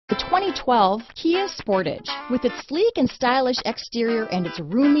2012 Kia Sportage. With its sleek and stylish exterior and its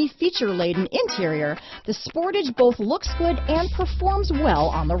roomy, feature-laden interior, the Sportage both looks good and performs well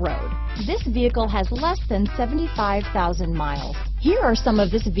on the road. This vehicle has less than 75,000 miles. Here are some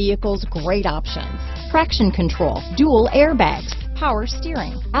of this vehicle's great options: traction control, dual airbags, power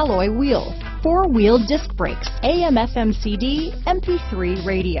steering, alloy wheels, four-wheel disc brakes, AM/FM CD, MP3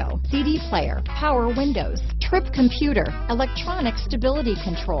 radio, CD player, power windows, trip computer, electronic stability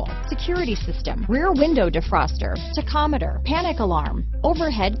control, security system, rear window defroster, tachometer, panic alarm,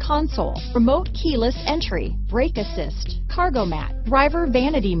 overhead console, remote keyless entry, brake assist, cargo mat, driver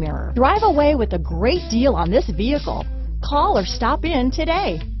vanity mirror. Drive away with a great deal on this vehicle. Call or stop in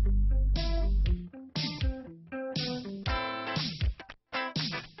today.